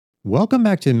Welcome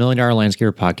back to the Million Dollar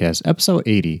Landscaper Podcast, episode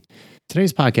 80.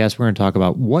 Today's podcast, we're going to talk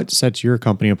about what sets your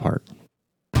company apart.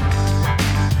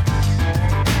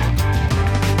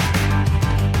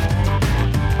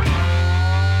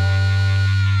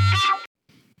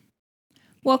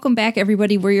 Welcome back,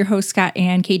 everybody. We're your hosts, Scott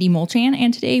and Katie Molchan,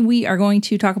 and today we are going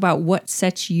to talk about what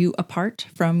sets you apart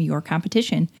from your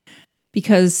competition,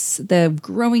 because the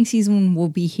growing season will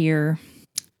be here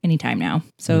anytime now.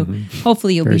 So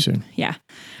hopefully you'll Very be soon. Yeah.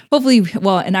 Hopefully,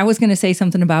 well, and I was going to say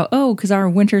something about, because our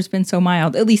winter's been so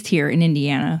mild, at least here in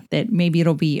Indiana, that maybe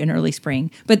it'll be an early spring.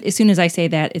 But as soon as I say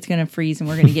that, it's going to freeze and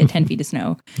we're going to get 10 feet of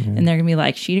snow. And they're going to be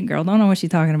like, she girl don't know what she's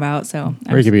talking about. So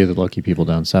Or you could be the lucky people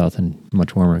down south and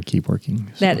much warmer and keep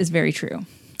working. So. that is very true.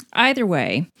 Either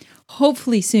way,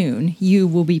 hopefully soon you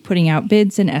will be putting out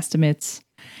bids and estimates,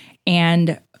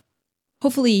 and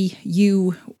hopefully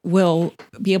you will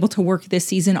be able to work this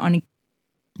season on.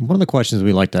 One of the questions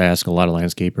we like to ask a lot of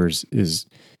landscapers is,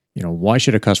 why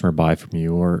should a customer buy from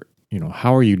you? Or,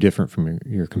 how are you different from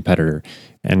your competitor?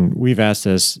 And we've asked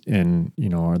this in, the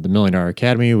 $1 Million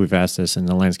Academy. We've asked this in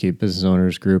the Landscape Business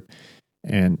Owners Group.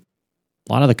 And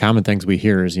a lot of the common things we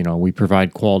hear is, we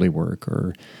provide quality work,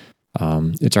 or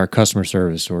it's our customer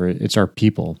service, or it's our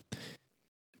people.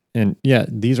 And yeah,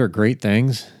 these are great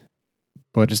things,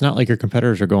 but it's not like your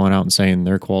competitors are going out and saying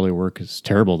their quality work is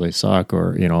terrible, they suck,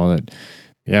 or, that,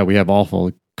 yeah, we have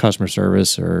awful customer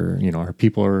service, or, our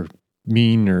people are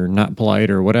mean or not polite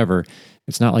or whatever.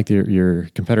 It's not like your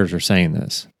competitors are saying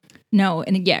this. No,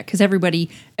 and yeah, because everybody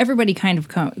kind of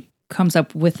comes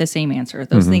up with the same answer,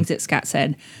 those things that Scott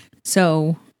said.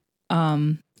 So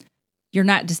you're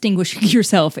not distinguishing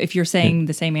yourself if you're saying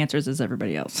the same answers as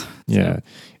everybody else. So. Yeah.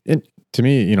 And to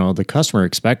me, the customer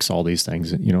expects all these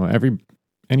things.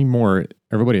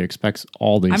 Everybody expects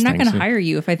all these things. I'm not going to hire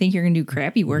you if I think you're going to do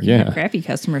crappy work and have crappy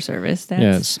customer service.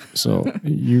 Yes. So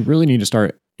you really need to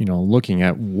start, looking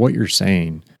at what you're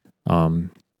saying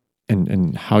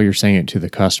and how you're saying it to the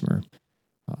customer.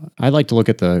 I like to look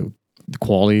at the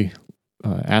quality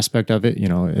aspect of it,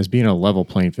 as being a level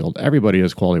playing field. Everybody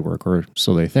does quality work, or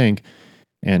so they think.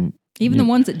 And even the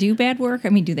ones that do bad work,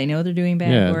 do they know they're doing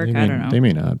bad work? I don't know. They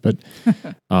may not, but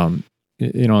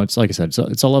it's like I said,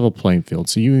 it's a level playing field.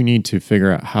 So you need to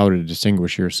figure out how to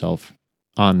distinguish yourself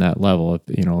on that level.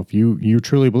 If you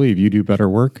truly believe you do better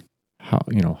work,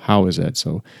 how is it?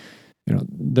 So,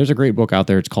 there's a great book out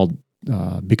there. It's called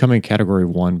Becoming Category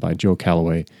 1 by Joe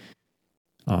Calloway.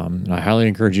 And I highly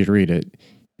encourage you to read it.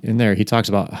 In there, he talks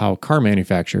about how car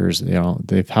manufacturers,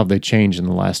 how they changed in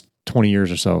the last 20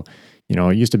 years or so.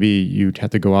 It used to be you'd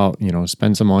have to go out,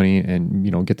 spend some money and,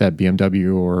 get that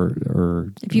BMW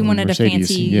or if you wanted Mercedes,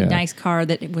 a fancy, nice car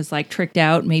that it was like tricked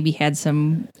out, maybe had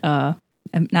some,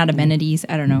 not amenities,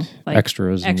 I don't know. Like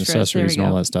extras and accessories and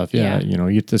all that stuff. Yeah. You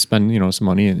have to spend, some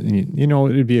money and,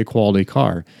 it'd be a quality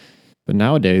car. But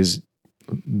nowadays,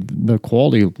 the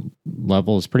quality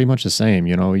level is pretty much the same.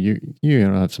 You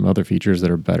have some other features that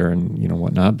are better and,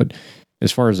 whatnot. But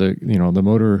as far as the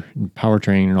motor and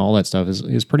powertrain and all that stuff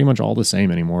is pretty much all the same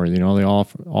anymore. They all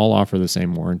offer the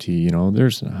same warranty.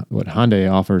 There's what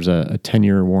Hyundai offers a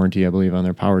 10-year warranty, I believe, on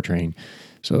their powertrain.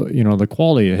 So, the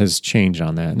quality has changed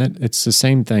on that. And it's the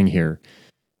same thing here,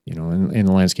 in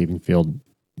the landscaping field.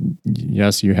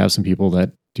 Yes, you have some people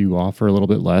that do offer a little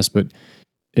bit less, but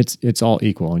it's all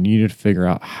equal. And you need to figure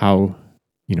out how,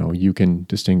 you can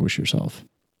distinguish yourself.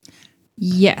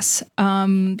 Yes,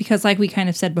 because like we kind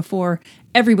of said before,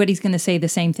 everybody's going to say the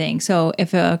same thing. So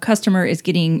if a customer is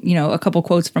getting, a couple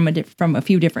quotes from a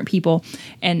few different people,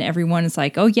 and everyone is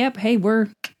like, "Oh, yep, hey, we're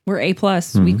A+,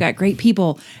 we've got great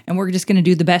people, and we're just going to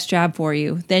do the best job for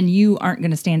you," then you aren't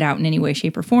going to stand out in any way,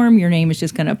 shape, or form. Your name is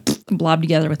just going to blob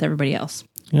together with everybody else.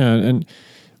 Yeah, and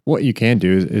what you can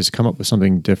do is come up with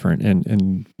something different.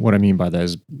 And what I mean by that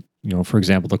is, for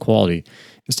example, the quality.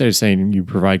 Instead of saying you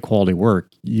provide quality work,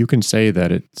 you can say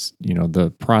that it's,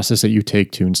 the process that you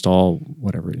take to install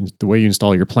whatever, the way you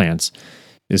install your plants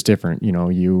is different.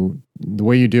 The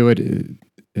way you do it,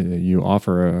 you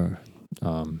offer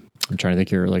I'm trying to think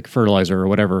here, like fertilizer or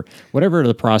whatever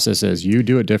the process is, you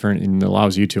do it different and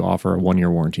allows you to offer a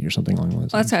 1-year warranty or something along those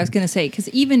lines. Well, that's what I was going to say. Because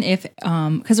even if,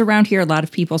 because around here, a lot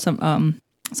of people,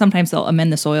 sometimes they'll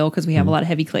amend the soil because we have a lot of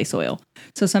heavy clay soil.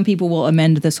 So some people will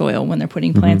amend the soil when they're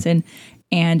putting plants in,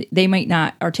 and they might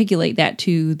not articulate that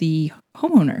to the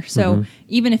homeowner. So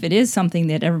even if it is something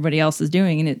that everybody else is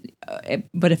doing, and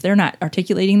but if they're not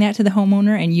articulating that to the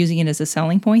homeowner and using it as a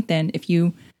selling point, then if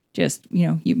you just,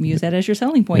 you use that as your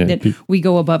selling point, that we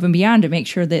go above and beyond to make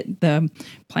sure that the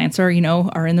plants are,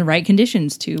 are in the right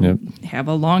conditions to have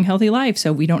a long, healthy life.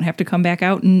 So we don't have to come back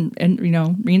out and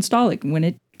reinstall it when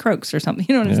it croaks or something.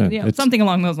 You know what I'm saying? Yeah, something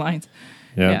along those lines.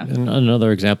 Yeah. And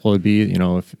another example would be,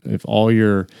 if all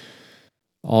your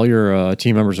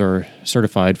team members are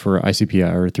certified for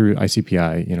ICPI or through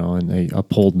ICPI, and they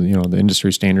uphold, the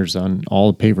industry standards on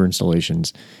all paver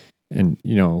installations, and,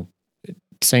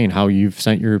 saying how you've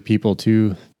sent your people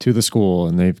to the school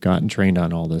and they've gotten trained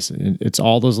on all this. It's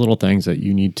all those little things that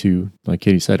you need to, like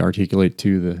Katie said, articulate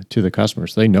to the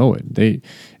customers. They know it. They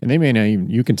may not even,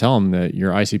 you can tell them that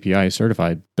you're ICPI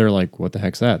certified. They're like, what the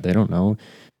heck's that? They don't know.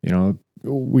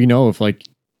 We know if, like,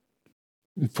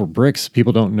 for bricks,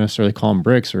 people don't necessarily call them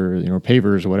bricks or,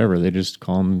 pavers or whatever. They just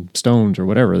call them stones or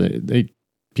whatever.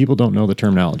 People don't know the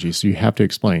terminology. So you have to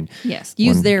explain. Yes.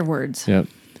 Use their words. Yep.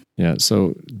 Yeah.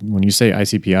 So when you say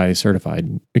ICPI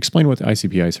certified, explain what the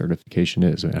ICPI certification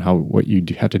is and what you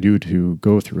have to do to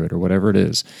go through it or whatever it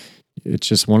is. It's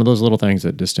just one of those little things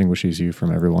that distinguishes you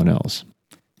from everyone else.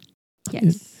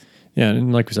 Yes. Yeah.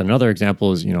 And like we said, another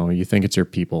example is, you think it's your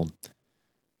people.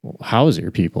 Well, how is it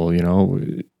your people?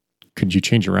 Could you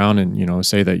change around and,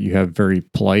 say that you have very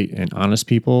polite and honest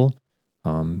people?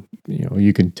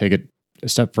 You can take it a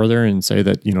step further and say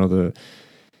that,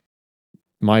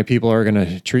 my people are going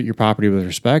to treat your property with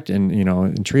respect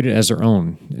and treat it as their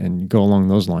own and go along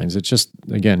those lines. It's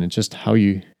just how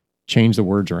you change the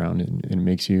words around and it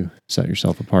makes you set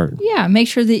yourself apart. Yeah. Make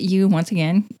sure that you, once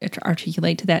again,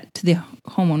 articulate to the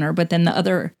homeowner, but then the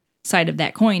other side of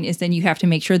that coin is then you have to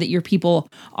make sure that your people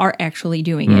are actually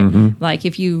doing it. Like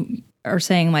if you are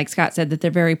saying, like Scott said, that they're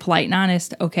very polite and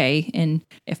honest, okay, and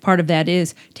if part of that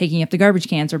is taking up the garbage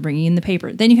cans or bringing in the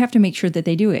paper, then you have to make sure that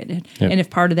they do it. Yep. And if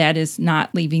part of that is not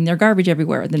leaving their garbage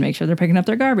everywhere, then make sure they're picking up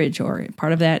their garbage. Or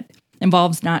part of that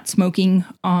involves not smoking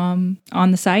on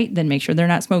the site, then make sure they're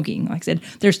not smoking. Like I said,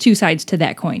 there's two sides to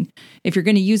that coin. If you're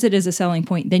going to use it as a selling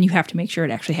point, then you have to make sure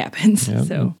it actually happens. Yep.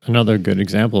 So another good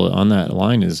example on that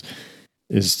line is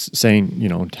saying,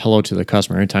 hello to the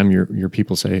customer. Anytime your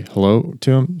people say hello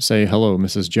to them, say hello,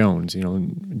 Mrs. Jones,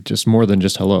 just more than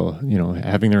just hello,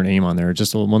 having their name on there,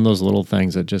 just one of those little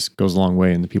things that just goes a long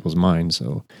way in the people's minds.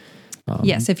 So,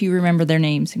 yes, if you remember their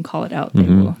names and call it out, they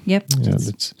will. Yep. Yeah,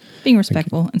 it's being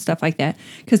respectful and stuff like that.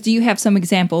 Because do you have some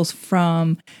examples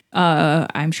from,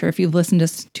 I'm sure if you've listened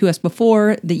to us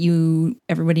before, that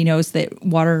everybody knows that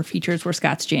water features were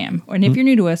Scott's jam. And if you're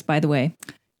new to us, by the way,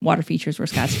 water features were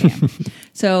Scott's jam.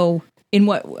 So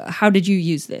how did you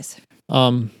use this?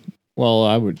 Well,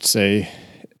 I would say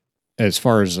as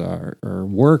far as our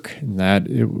work,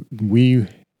 we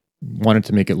wanted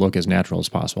to make it look as natural as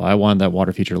possible. I wanted that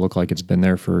water feature to look like it's been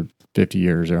there for 50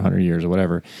 years or 100 years or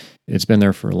whatever. It's been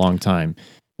there for a long time.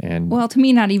 And well, to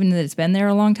me, not even that it's been there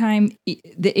a long time.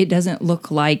 It doesn't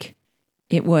look like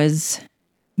it was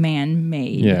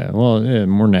man-made. Yeah, well,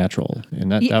 more natural,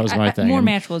 and that was my thing. More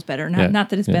natural is better. Not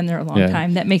that it's been there a long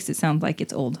time. That makes it sound like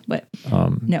it's old, but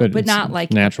but not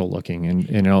like natural looking,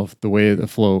 and the way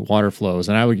the water flows.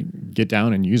 And I would get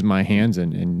down and use my hands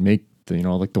and make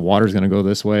like the water's going to go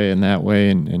this way and that way,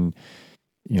 and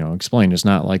explain it's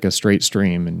not like a straight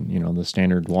stream, and the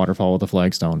standard waterfall with a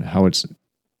flagstone. How it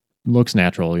looks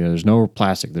natural. There's no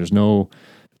plastic. There's no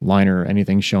liner or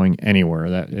anything showing anywhere.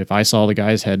 That if I saw the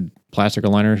guys had plastic or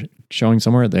liner showing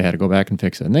somewhere, they had to go back and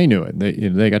fix it, and they knew it.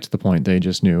 They got to the point. They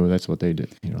just knew that's what they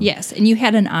did. Yes, and you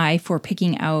had an eye for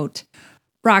picking out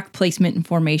rock placement and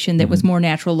formation that was more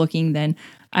natural looking than.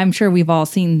 I'm sure we've all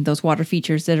seen those water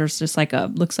features that are just like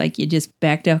looks like you just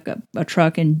backed up a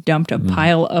truck and dumped a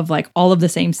pile of like all of the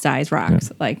same size rocks.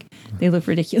 Yeah. Like they look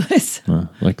ridiculous.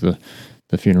 Like the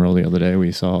funeral the other day,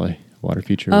 we saw a water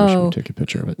feature. We took a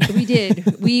picture of it. We did.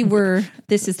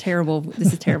 This is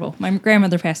terrible. My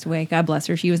grandmother passed away. God bless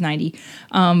her. She was 90.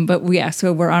 But we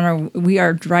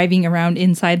are driving around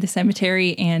inside the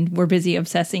cemetery, and we're busy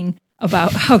obsessing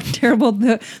about how terrible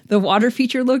the water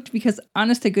feature looked, because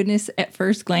honest to goodness, at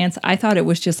first glance, I thought it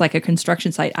was just like a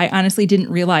construction site. I honestly didn't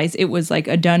realize it was like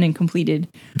a done and completed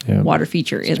water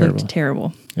feature. It looked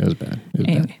terrible. It was bad.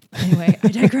 Anyway, I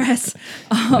digress.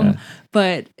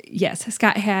 But yes,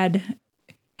 Scott had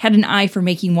an eye for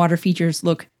making water features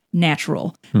look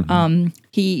natural.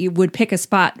 He would pick a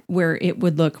spot where it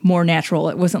would look more natural.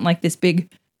 It wasn't like this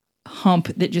big hump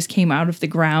that just came out of the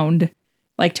ground,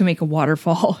 like to make a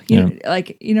waterfall. You know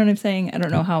what I'm saying? I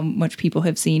don't know how much people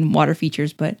have seen water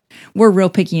features, but we're real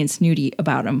picky and snooty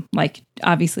about them. Like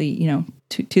obviously,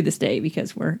 to this day,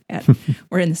 because we're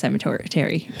in the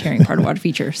cemetery carrying part of water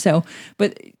feature. So,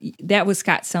 but that was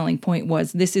Scott's selling point,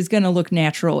 was this is going to look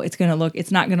natural. It's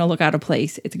not going to look out of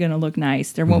place. It's going to look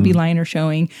nice. There won't be liner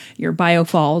showing. Your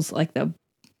biofalls, like the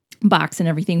box and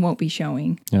everything, won't be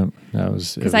showing. Yep. That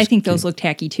was, because I think those look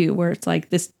tacky too, where it's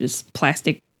like this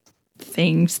plastic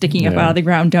thing sticking up out of the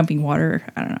ground, dumping water.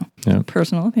 I don't know. Yeah.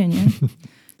 Personal opinion.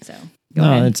 So go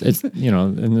ahead. It's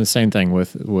and the same thing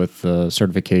with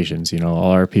certifications.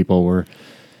 All our people were,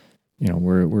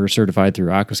 we're certified through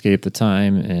Aquascape at the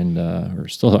time, and we're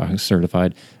still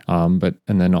certified. And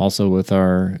then also with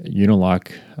our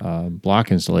Unilock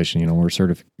block installation, we're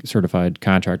certified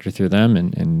contractor through them,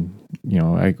 and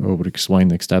I would explain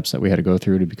the steps that we had to go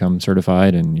through to become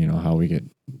certified, and how we get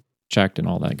checked and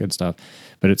all that good stuff.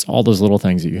 But it's all those little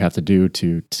things that you have to do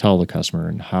to tell the customer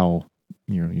and how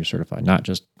you're certified, not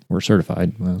just we're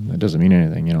certified. Well, that doesn't mean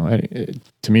anything.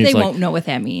 To me, they it's won't know what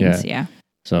that means. Yeah.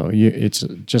 So it's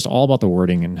just all about the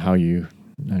wording and how you,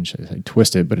 I shouldn't say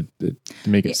twist it, but to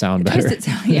make it sound better.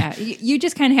 You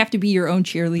just kind of have to be your own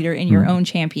cheerleader and your own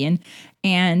champion,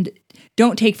 and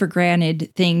don't take for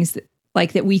granted things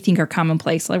like that we think are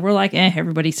commonplace. Like we're like,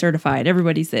 everybody's certified,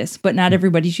 everybody's this, but not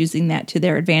everybody's using that to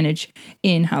their advantage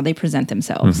in how they present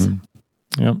themselves.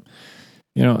 Yep.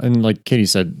 And like Katie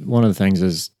said, one of the things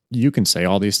is you can say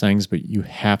all these things, but you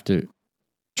have to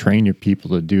train your people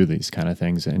to do these kind of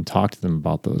things and talk to them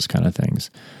about those kind of things.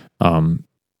 For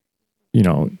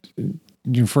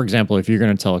example, if you're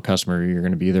going to tell a customer you're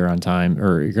going to be there on time,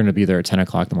 or you're going to be there at 10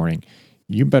 o'clock in the morning,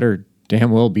 you better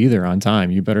damn well be there on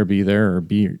time. You better be there, or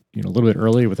be a little bit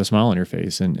early with a smile on your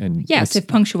face. And yes, if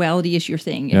punctuality is your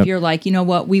thing, if you're like, you know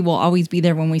what, we will always be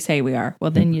there when we say we are,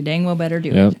 well then you dang well better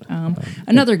do it.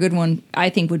 Another good one I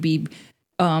think would be,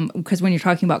 because when you're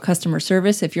talking about customer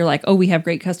service, if you're like, oh, we have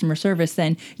great customer service,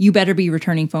 then you better be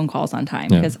returning phone calls on time.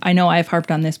 Because I know I've harped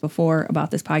on this before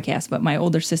about this podcast, but my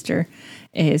older sister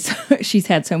she's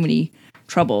had so many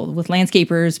trouble with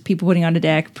landscapers, people putting on a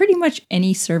deck, pretty much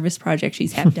any service project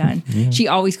she's had done. She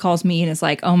always calls me and is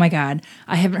like, oh my God,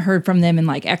 I haven't heard from them in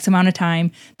like X amount of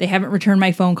time. They haven't returned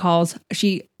my phone calls.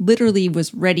 She literally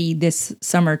was ready this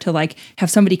summer to like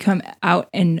have somebody come out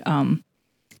and,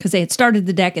 because they had started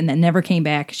the deck and then never came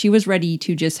back. She was ready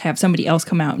to just have somebody else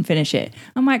come out and finish it.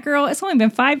 I'm like, girl, it's only been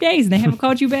 5 days and they haven't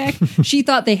called you back. She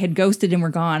thought they had ghosted and were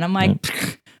gone. I'm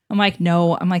like,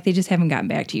 no. I'm like, they just haven't gotten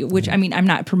back to you. Which, I mean, I'm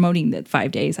not promoting the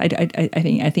 5 days. I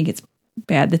think it's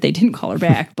bad that they didn't call her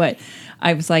back. But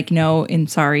I was like, no, and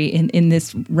sorry. In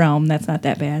this realm, that's not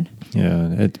that bad.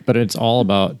 Yeah, but it's all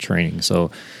about training. So,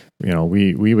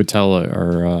 we would tell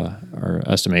our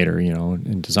estimator,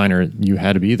 and designer, you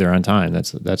had to be there on time.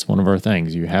 That's one of our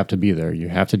things. You have to be there. You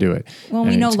have to do it. Well,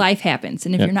 we know life happens,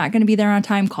 and if you're not going to be there on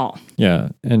time, call. Yeah,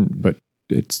 but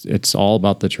it's all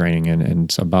about the training, and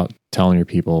it's about telling your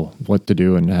people what to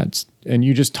do, and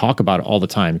you just talk about it all the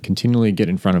time. Continually get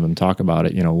in front of them, talk about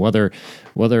it.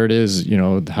 Whether it is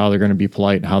how they're going to be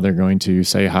polite, how they're going to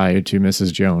say hi to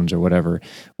Mrs. Jones or whatever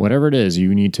it is,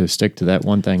 you need to stick to that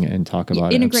one thing and talk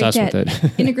about it. Obsess with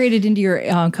it. Integrate it into your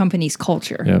company's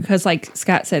culture, because like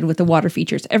Scott said with the water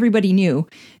features, everybody knew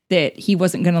that he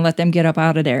wasn't going to let them get up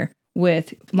out of there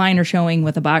with liner showing,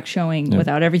 with a box showing,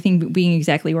 without everything being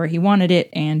exactly where he wanted it.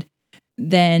 And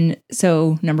then,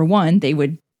 so number one, they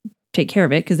would take care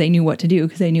of it because they knew what to do,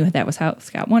 because they knew that was how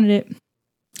Scott wanted it.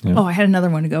 Yeah. Oh, I had another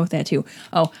one to go with that too.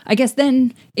 Oh, I guess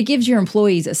then it gives your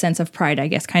employees a sense of pride, I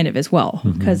guess, kind of as well.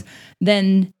 Because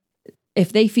then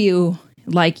if they feel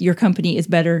like your company is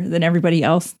better than everybody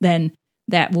else, then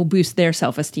that will boost their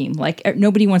self-esteem. Like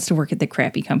nobody wants to work at the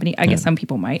crappy company. I guess some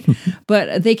people might,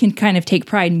 but they can kind of take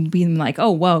pride in being like,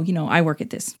 oh, well, I work at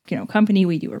this, company.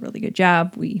 We do a really good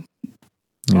job. We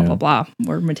blah, blah, blah.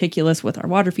 We're meticulous with our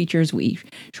water features. We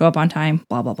show up on time,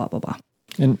 blah, blah, blah, blah, blah.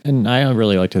 And I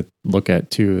really like to look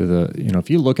at too, if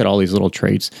you look at all these little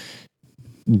traits,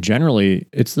 generally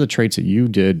it's the traits that you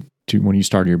did when you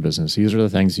started your business. These are the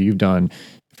things that you've done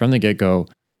from the get-go.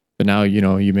 But now,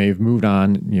 you may have moved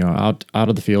on, out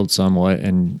of the field somewhat,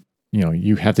 and,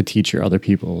 you have to teach your other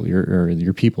people,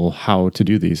 your people how to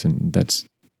do these. And that's,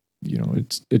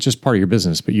 it's just part of your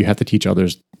business, but you have to teach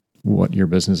others what your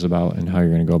business is about and how you're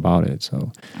going to go about it.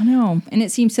 So I know, and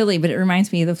it seems silly, but it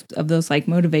reminds me of those like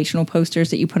motivational posters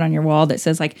that you put on your wall that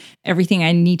says like everything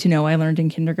I need to know I learned in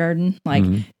kindergarten. Like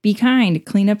be kind,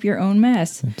 clean up your own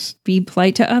mess, be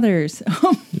polite to others,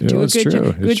 do a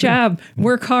good job,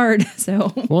 work hard.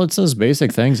 So well, it's those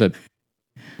basic things that,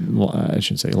 well, I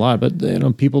shouldn't say a lot,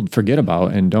 but people forget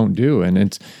about and don't do, and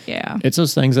it's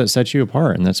those things that set you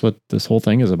apart, and that's what this whole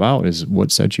thing is about: is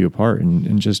what sets you apart,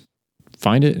 and just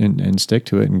find it and stick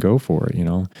to it and go for it.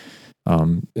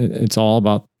 It's all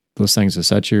about those things that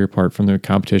set you apart from the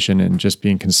competition, and just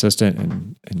being consistent,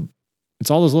 and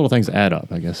it's all those little things that add up,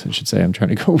 I guess I should say. I'm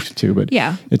trying to go to, but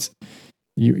it's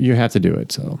you have to do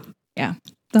it. So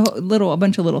a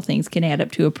bunch of little things can add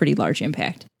up to a pretty large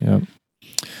impact. Yeah.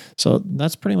 So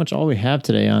that's pretty much all we have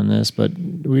today on this, but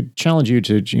we challenge you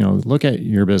to, look at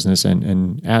your business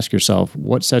and ask yourself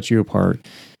what sets you apart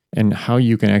and how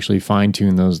you can actually fine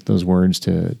tune those words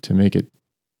to make it,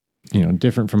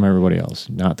 different from everybody else,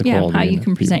 not the quality. How you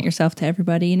can present yourself to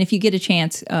everybody. And if you get a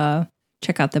chance,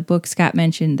 check out the book Scott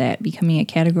mentioned, that Becoming a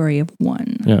Category of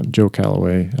One. Yeah, Joe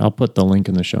Calloway. I'll put the link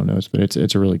in the show notes, but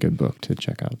it's a really good book to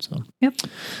check out. So, yep. All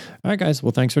right, guys.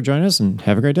 Well, thanks for joining us and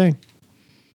have a great day.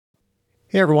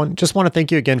 Hey, everyone. Just want to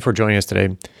thank you again for joining us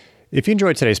today. If you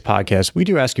enjoyed today's podcast, we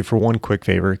do ask you for one quick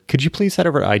favor. Could you please head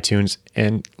over to iTunes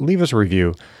and leave us a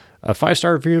review? A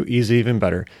 5-star review is even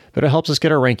better, but it helps us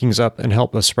get our rankings up and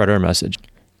help us spread our message.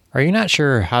 Are you not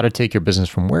sure how to take your business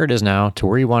from where it is now to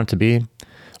where you want it to be?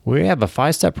 We have a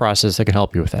 5-step process that can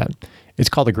help you with that. It's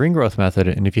called the Green Growth Method,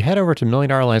 and if you head over to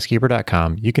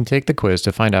 $milliondollarlandscaper.com, you can take the quiz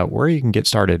to find out where you can get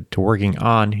started to working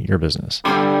on your business.